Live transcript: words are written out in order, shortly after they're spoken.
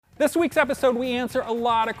This week's episode, we answer a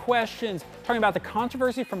lot of questions, talking about the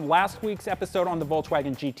controversy from last week's episode on the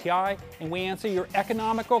Volkswagen GTI, and we answer your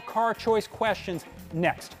economical car choice questions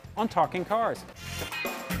next on Talking Cars.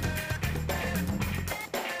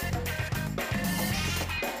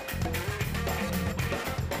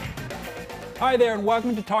 Hi there, and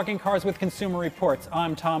welcome to Talking Cars with Consumer Reports.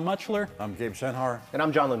 I'm Tom Muchler. I'm Gabe Shenhar. And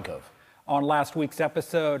I'm John Linkove. On last week's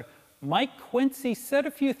episode, Mike Quincy said a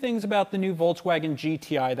few things about the new Volkswagen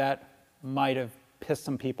GTI that might have pissed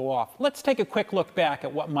some people off. Let's take a quick look back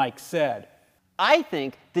at what Mike said. I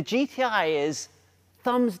think the GTI is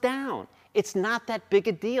thumbs down. It's not that big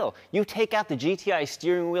a deal. You take out the GTI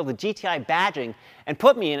steering wheel, the GTI badging, and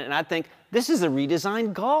put me in it, and I'd think, this is a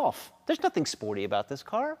redesigned Golf. There's nothing sporty about this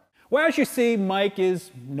car. Well, as you see, Mike is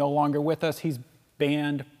no longer with us. He's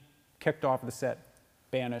banned, kicked off the set,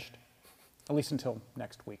 banished. At least until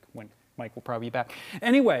next week, when Mike will probably be back.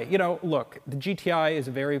 Anyway, look, the GTI is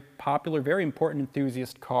a very popular, very important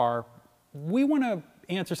enthusiast car. We want to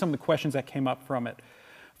answer some of the questions that came up from it.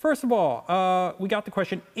 First of all, we got the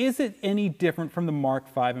question, is it any different from the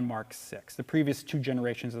Mark V and Mark VI, the previous two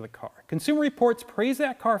generations of the car? Consumer Reports praise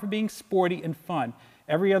that car for being sporty and fun.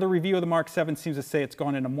 Every other review of the Mark VII seems to say it's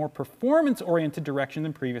gone in a more performance-oriented direction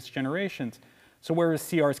than previous generations. So where is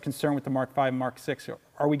CR's concern with the Mark V and Mark VI?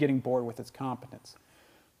 Are we getting bored with its competence?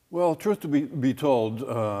 Well, truth to be told,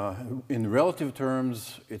 in relative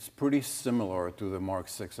terms, it's pretty similar to the Mark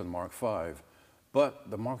VI and Mark V. But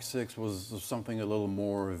the Mark VI was something a little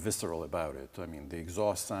more visceral about it. I mean, the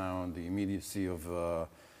exhaust sound, the immediacy of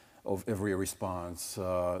every response.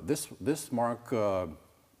 This Mark VII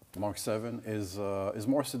is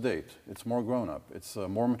more sedate. It's more grown up. It's a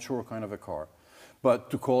more mature kind of a car.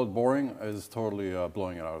 But to call it boring is totally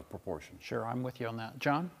blowing it out of proportion. Sure, I'm with you on that.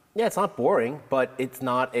 John? Yeah, it's not boring, but it's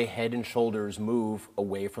not a head and shoulders move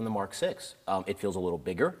away from the Mark VI. It feels a little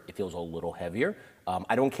bigger. It feels a little heavier.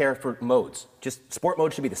 I don't care for modes. Just sport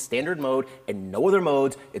mode should be the standard mode and no other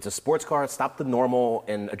modes. It's a sports car. Stop the normal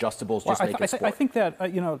and adjustables. Just make it sport. I think that,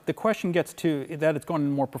 the question gets to that it's gone in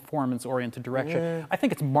a more performance-oriented direction. Yeah. I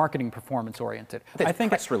think it's marketing performance-oriented. I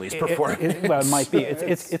think press release performance. Well, it might be.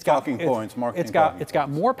 It's got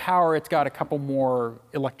more power. It's got a couple more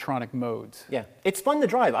electronic modes. Yeah, it's fun to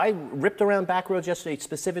drive. I ripped around back roads yesterday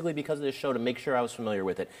specifically because of this show to make sure I was familiar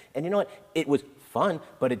with it. And you know what? It was fun,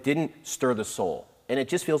 but it didn't stir the soul. And it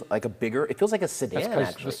just feels like it feels like a sedan,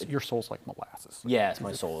 actually. Your soul's like molasses. Yeah, it's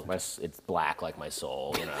my soul. It's black like my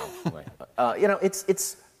soul,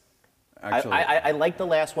 Actually, I like the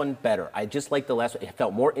last one better. I just like the last one. It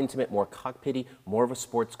felt more intimate, more cockpity, more of a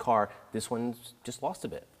sports car. This one's just lost a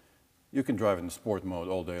bit. You can drive in sport mode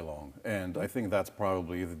all day long, and I think that's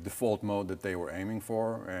probably the default mode that they were aiming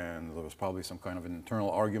for, and there was probably some kind of an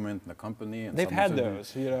internal argument in the company. And they've had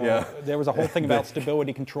those, Yeah. There was a whole thing about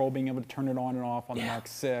stability control, being able to turn it on and off on the Mark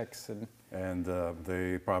VI. And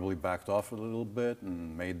they probably backed off a little bit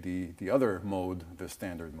and made the other mode the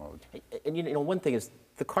standard mode. And one thing is,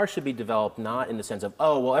 the car should be developed not in the sense of,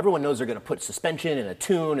 oh, well, everyone knows they're going to put suspension and a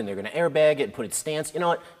tune, and they're going to airbag it and put its stance. You know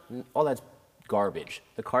what? All that's garbage.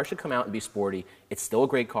 The car should come out and be sporty. It's still a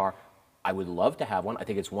great car. I would love to have one. I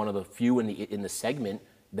think it's one of the few in the segment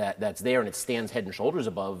that's there, and it stands head and shoulders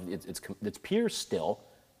above its peers still,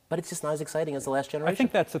 but it's just not as exciting as the last generation. I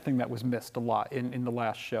think that's the thing that was missed a lot in the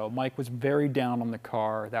last show. Mike was very down on the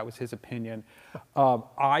car. That was his opinion.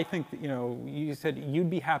 I think that, you said you'd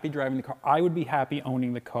be happy driving the car. I would be happy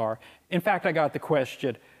owning the car. In fact, I got the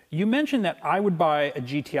question. You mentioned that I would buy a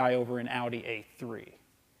GTI over an Audi A3.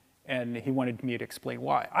 And he wanted me to explain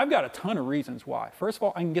why. I've got a ton of reasons why. First of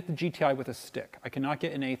all, I can get the GTI with a stick. I cannot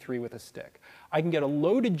get an A3 with a stick. I can get a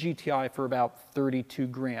loaded GTI for about 32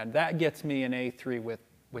 grand. That gets me an A3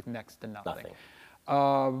 with next to nothing.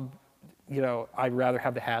 I'd rather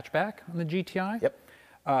have the hatchback on the GTI. Yep.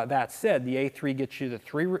 That said, the A3 gets you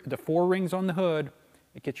the 4 rings on the hood.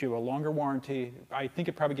 It gets you a longer warranty. I think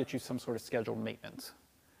it probably gets you some sort of scheduled maintenance.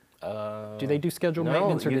 Do they do scheduled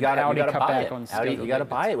maintenance, or did Audi cut back on scheduled maintenance? You got to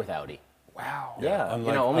buy it with Audi. Wow. Yeah.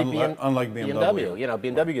 Unlike BMW.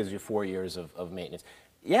 BMW gives you 4 years of maintenance.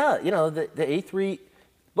 Yeah. The A3.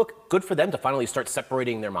 Look, good for them to finally start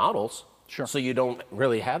separating their models. Sure. So you don't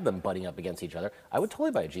really have them butting up against each other. I would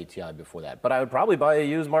totally buy a GTI before that, but I would probably buy a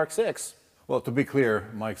used Mark VI. Well, to be clear,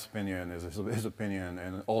 Mike's opinion is his opinion,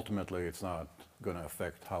 and ultimately it's not going to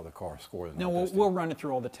affect how the car scores. No, we'll run it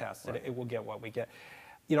through all the tests. Right. It will get what we get.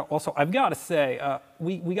 Also, I've got to say,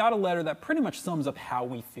 we got a letter that pretty much sums up how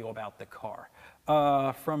we feel about the car.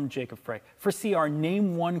 From Jacob Frey. For CR,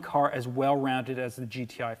 name one car as well-rounded as the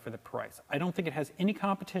GTI for the price. I don't think it has any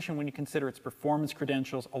competition when you consider its performance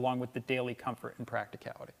credentials along with the daily comfort and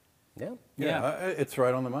practicality. Yeah. It's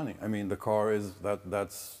right on the money. I mean, the car is that's the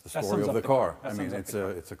That story sums of up the the car. car. That I mean, sums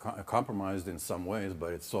up it's compromised in some ways,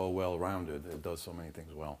 but it's so well rounded. It does so many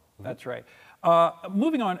things well. That's right.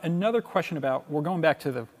 Moving on, another question about, we're going back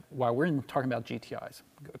to while we're talking about GTIs,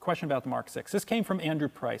 a question about the Mark 6. This came from Andrew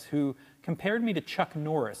Price, who compared me to Chuck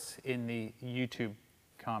Norris in the YouTube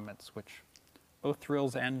comments, which both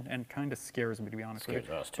thrills and kind of scares me, to be honest with you.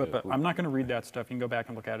 Scares us, too. But I'm not going to read that stuff. You can go back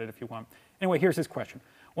and look at it if you want. Anyway, here's his question.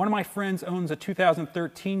 One of my friends owns a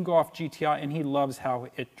 2013 Golf GTI, and he loves how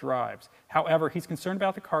it drives. However, he's concerned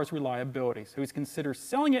about the car's reliability, so he's considered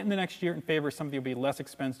selling it in the next year in favor of something that will be less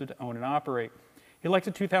expensive to own and operate. He likes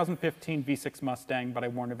a 2015 V6 Mustang, but I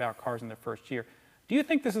warned about cars in their first year. Do you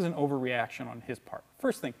think this is an overreaction on his part?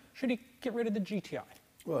 First thing, should he get rid of the GTI?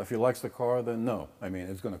 Well, if he likes the car, then no. I mean,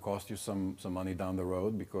 it's going to cost you some money down the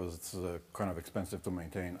road because it's kind of expensive to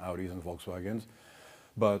maintain Audis and Volkswagens.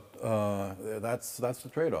 But that's the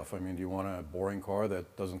trade-off. I mean, do you want a boring car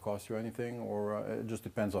that doesn't cost you anything, or it just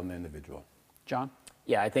depends on the individual. John?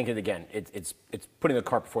 Yeah, I think again, it's putting the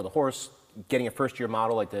cart before the horse. Getting a first-year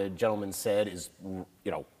model, like the gentleman said, is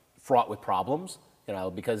fraught with problems.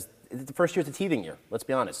 Because the first year is a teething year. Let's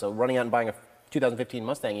be honest. So running out and buying a 2015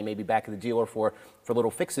 Mustang, he may be back at the dealer for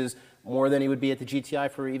little fixes more than he would be at the GTI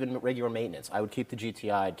for even regular maintenance. I would keep the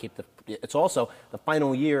GTI. I'd keep it's also the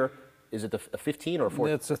final year. Is it a 15 or a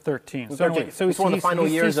 14? It's a 13. 13. So it's one of the final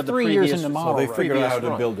years of the previous. Years in the model, so they figured out how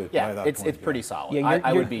to build it. Yeah, by that it's point, pretty solid. Yeah,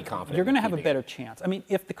 I would be confident. You're going to have a keeping better chance. I mean,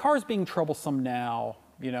 if the car is being troublesome now,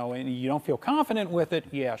 and you don't feel confident with it,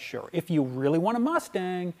 yeah, sure. If you really want a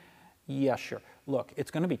Mustang, yeah, sure. Look,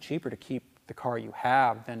 it's going to be cheaper to keep the car you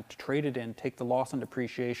have than to trade it in, take the loss on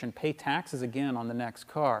depreciation, pay taxes again on the next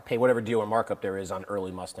car. Pay whatever dealer markup there is on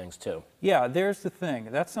early Mustangs too. Yeah, there's the thing.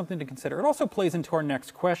 That's something to consider. It also plays into our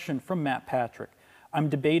next question from Matt Patrick. I'm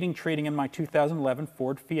debating trading in my 2011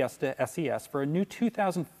 Ford Fiesta SES for a new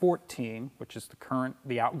 2014, which is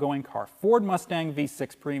the outgoing car, Ford Mustang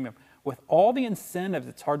V6 Premium. With all the incentives,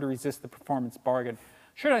 it's hard to resist the performance bargain.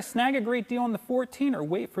 Should I snag a great deal on the 14 or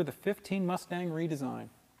wait for the 15 Mustang redesign?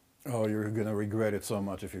 Oh, you're going to regret it so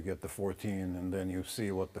much if you get the 14 and then you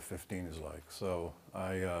see what the 15 is like. So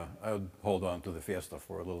I would hold on to the Fiesta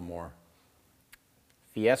for a little more.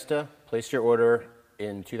 Fiesta, place your order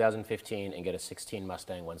in 2015 and get a 16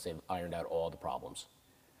 Mustang once they've ironed out all the problems.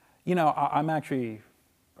 I'm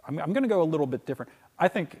going to go a little bit different. I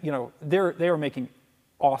think, they are making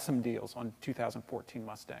awesome deals on 2014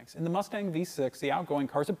 Mustangs. And the Mustang V6, the outgoing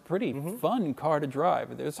car, is a pretty fun car to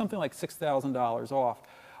drive. There's something like $6,000 off.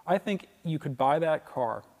 I think you could buy that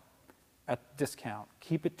car at discount,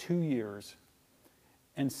 keep it 2 years,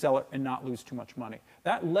 and sell it and not lose too much money.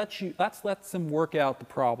 That lets them work out the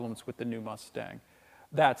problems with the new Mustang.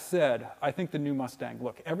 That said, I think the new Mustang,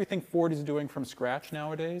 look, everything Ford is doing from scratch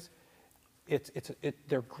nowadays,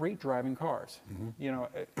 they're great driving cars.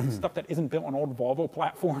 Stuff that isn't built on old Volvo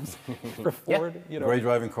platforms for Ford. Great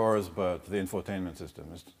driving cars, but the infotainment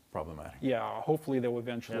system is problematic. Yeah, hopefully they'll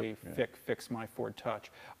eventually fix my Ford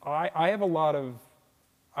Touch. I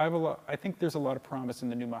think there's a lot of promise in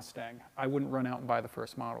the new Mustang. I wouldn't run out and buy the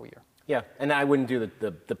first model year. Yeah, and I wouldn't do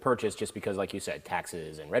the purchase just because, like you said,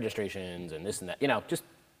 taxes and registrations and this and that. Just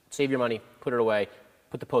save your money, put it away,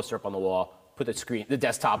 put the poster up on the wall, put the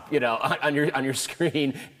desktop, on your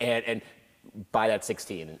screen, and buy that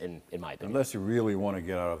 16. In my opinion, unless you really want to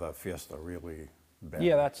get out of that Fiesta really bad.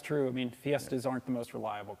 Yeah, that's true. I mean, Fiestas aren't the most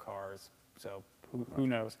reliable cars, so who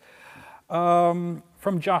knows?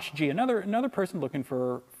 From Josh G, another person looking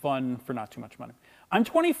for fun for not too much money. I'm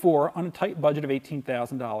 24 on a tight budget of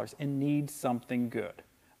 $18,000 and need something good.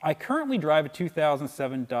 I currently drive a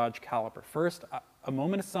 2007 Dodge Caliper. First, a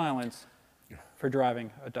moment of silence for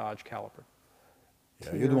driving a Dodge Caliper.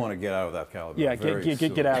 Yeah, you'd want to get out of that Caliper. Yeah,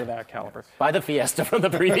 get out of that Caliper. Buy the Fiesta from the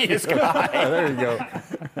previous guy. There you go.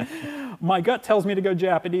 My gut tells me to go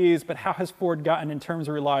Japanese, but how has Ford gotten in terms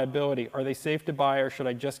of reliability? Are they safe to buy, or should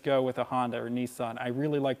I just go with a Honda or Nissan? I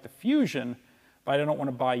really like the Fusion, but I don't want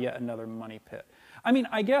to buy yet another money pit. I mean,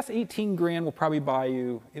 I guess 18 grand will probably buy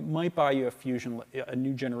you, it might buy you a Fusion, a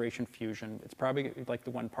new generation Fusion. It's probably like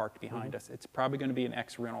the one parked behind us. It's probably going to be an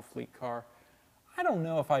ex-rental fleet car. I don't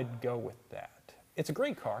know if I'd go with that. It's a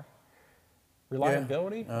great car.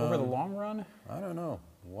 Reliability over the long run? I don't know.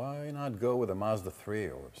 Why not go with a Mazda 3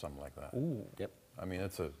 or something like that? Ooh. Yep. I mean,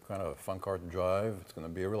 it's a kind of a fun car to drive. It's going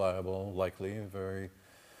to be reliable, likely, very,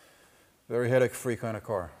 very headache-free kind of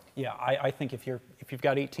car. Yeah, I think if you've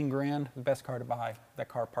got 18 grand, the best car to buy, that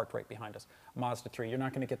car parked right behind us, Mazda 3. You're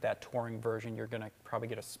not going to get that touring version. You're going to probably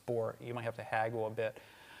get a Sport. You might have to haggle a bit.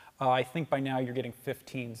 I think by now you're getting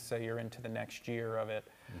 15, so you're into the next year of it.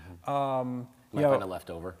 Might find a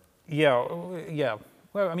leftover. Yeah.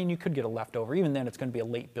 Well, I mean, you could get a leftover. Even then, it's going to be a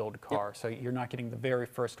late build car, so you're not getting the very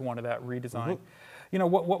first one of that redesign. You know,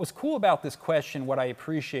 what was cool about this question, what I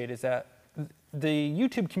appreciate, is that the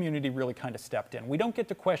YouTube community really kind of stepped in. We don't get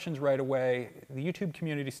to questions right away. The YouTube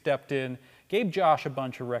community stepped in, gave Josh a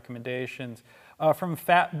bunch of recommendations. From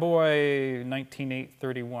Fatboy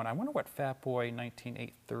 19831. I wonder what Fatboy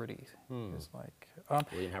 19830 is like.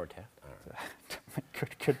 William Howard Taft? I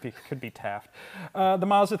don't know. could be Taft. The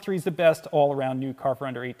Mazda 3 is the best all-around new car for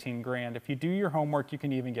under 18 grand. If you do your homework, you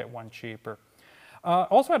can even get one cheaper.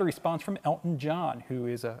 Also had a response from Elton John, who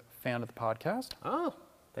is a fan of the podcast. Oh,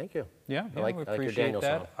 thank you. Yeah, I like we your appreciate Daniel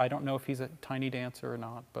that. song. I don't know if he's a tiny dancer or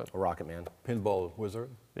not, but A Rocket Man. Pinball wizard.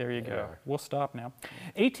 there you There you go. are. We'll stop now.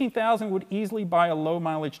 18,000 would easily buy a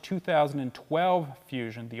low-mileage 2012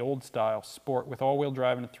 Fusion, the old style Sport, with all-wheel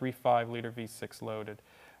drive and a 3.5 liter V6 loaded.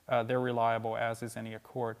 They're reliable, as is any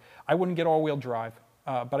Accord. I wouldn't get all-wheel drive,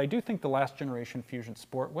 but I do think the last generation Fusion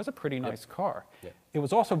Sport was a pretty nice car. Yep. It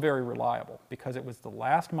was also very reliable because it was the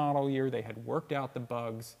last model year. They had worked out the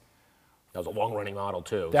bugs. That was a long-running model,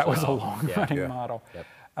 too. That so, was a long-running Yeah. model. Yep.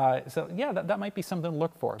 So yeah, that might be something to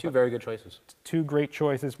look for. Two very good choices. Two great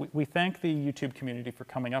choices. We thank the YouTube community for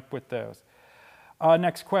coming up with those.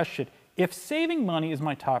 Next question. If saving money is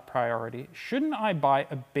my top priority, shouldn't I buy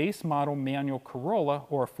a base model manual Corolla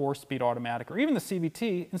or a 4-speed automatic or even the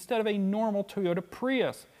CVT instead of a normal Toyota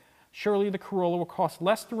Prius? Surely the Corolla will cost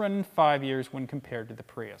less to run in 5 years when compared to the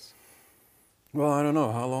Prius. Well, I don't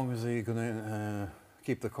know. How long is he going to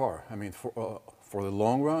keep the car? I mean, for the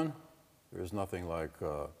long run, there's nothing like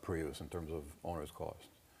Prius in terms of owner's cost.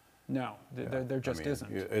 No, there just isn't.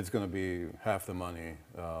 It's going to be half the money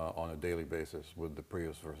on a daily basis with the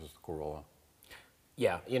Prius versus the Corolla.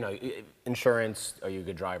 Yeah, you know, insurance, are you a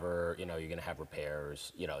good driver? You know, you're going to have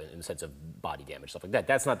repairs, you know, in the sense of body damage, stuff like that.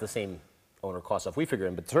 That's not the same owner cost stuff we figure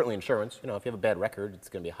in, but certainly insurance. You know, if you have a bad record, it's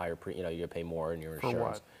going to be a higher, you know, you're going to pay more in your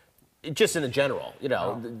insurance. For what? Just in the general, you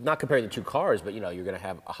know, not comparing the two cars, but, you know, you're going to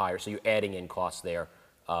have a higher, so you're adding in costs there.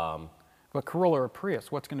 But Corolla or Prius,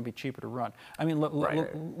 what's going to be cheaper to run? I mean,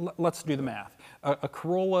 let's do the math. A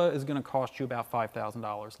Corolla is going to cost you about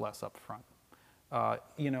 $5,000 less up front.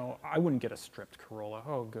 You know, I wouldn't get a stripped Corolla.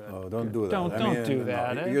 Oh, good. Oh, don't good. do that. Don't do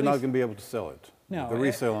that. No, At you're not least- going to be able to sell it. No, the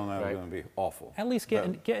resale on that right. is going to be awful. At least get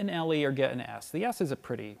an LE or get an S. The S is a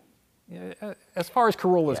pretty, as far as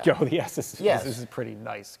Corollas go, the S is a pretty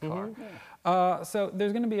nice car. So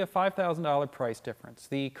there's going to be a $5,000 price difference.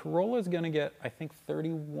 The Corolla is going to get, I think,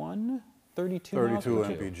 32 miles 32 per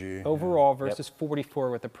mpg. overall versus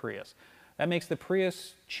 44 with the Prius. That makes the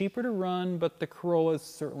Prius cheaper to run, but the Corolla is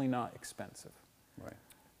certainly not expensive. Right.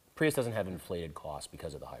 Prius doesn't have inflated costs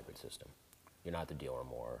because of the hybrid system. You're not the dealer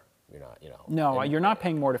more. You're not, you know. No, you're not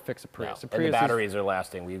paying more to fix a No. Prius. A And Prius the is- batteries are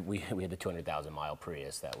lasting. We had the 200,000 mile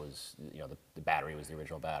Prius. That was, you know, the battery was the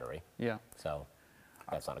original battery. Yeah. So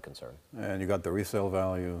that's not a concern. And you got the resale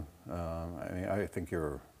value. I mean, I think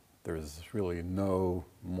there's really no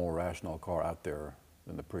more rational car out there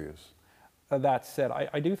than the Prius. That said,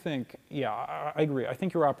 I do think, I agree. I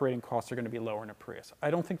think your operating costs are going to be lower in a Prius.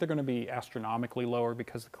 I don't think they're going to be astronomically lower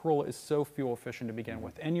because the Corolla is so fuel efficient to begin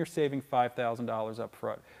with, and you're saving $5,000 up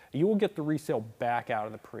front. You will get the resale back out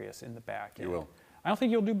of the Prius in the back end. You will. I don't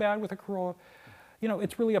think you'll do bad with a Corolla. You know,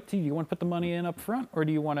 it's really up to you. Do you want to put the money in up front, or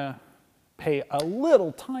do you want to pay a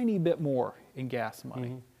little tiny bit more in gas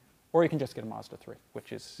money? Or you can just get a Mazda 3,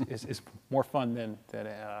 which is more fun than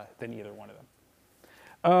either one of them.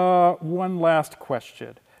 One last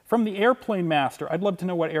question. From the Airplane Master, I'd love to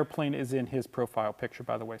know what airplane is in his profile picture,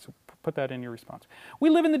 by the way, so put that in your response. We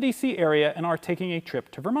live in the DC area and are taking a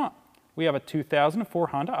trip to Vermont. We have a 2004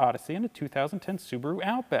 Honda Odyssey and a 2010 Subaru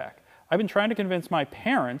Outback. I've been trying to convince my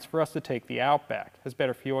parents for us to take the Outback. It has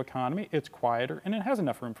better fuel economy, it's quieter, and it has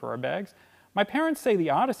enough room for our bags. My parents say the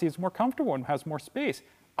Odyssey is more comfortable and has more space.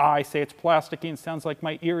 I say it's plasticky and sounds like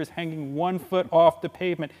my ear is hanging 1 foot off the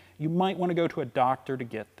pavement. You might want to go to a doctor to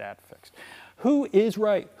get that fixed. Who is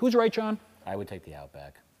right? Who's right, John? I would take the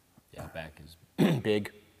Outback. The Outback is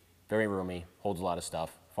big, very roomy, holds a lot of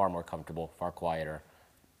stuff, far more comfortable, far quieter.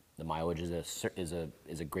 The mileage is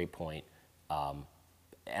a great point.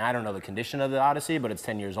 And I don't know the condition of the Odyssey, but it's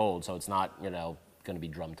 10 years old, so it's not, you know, going to be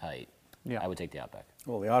drum tight. Yeah. I would take the Outback.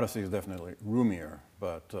 Well, the Odyssey is definitely roomier,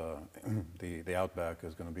 but the Outback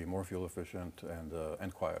is going to be more fuel efficient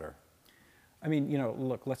and quieter. I mean, you know,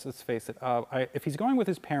 look, let's face it. If he's going with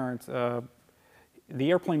his parents, the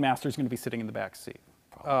Airplane Master is going to be sitting in the back seat.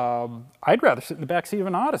 I'd rather sit in the back seat of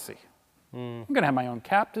an Odyssey. I'm going to have my own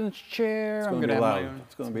captain's chair. I'm going going to to be have my loud. own.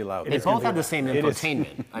 It's going to be loud. They both have the same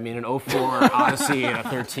infotainment. I mean, an 04 Odyssey and a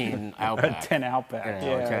 13 Outback. A 10 Outback.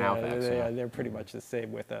 Yeah, 10 Outbacks, yeah, yeah. they're pretty much the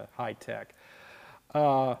same with a high tech.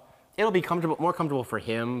 It'll be more comfortable for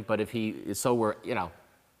him, but if he is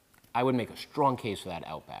I would make a strong case for that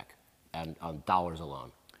Outback, and on dollars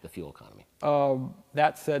alone, the fuel economy.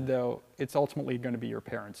 That said, though, it's ultimately going to be your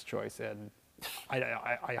parents' choice, and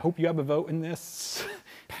I hope you have a vote in this.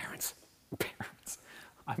 Parents.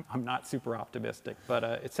 I'm not super optimistic, but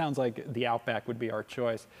it sounds like the Outback would be our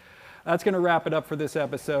choice. That's going to wrap it up for this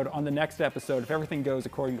episode. On the next episode, if everything goes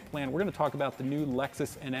according to plan, we're going to talk about the new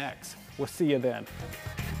Lexus NX. We'll see you then.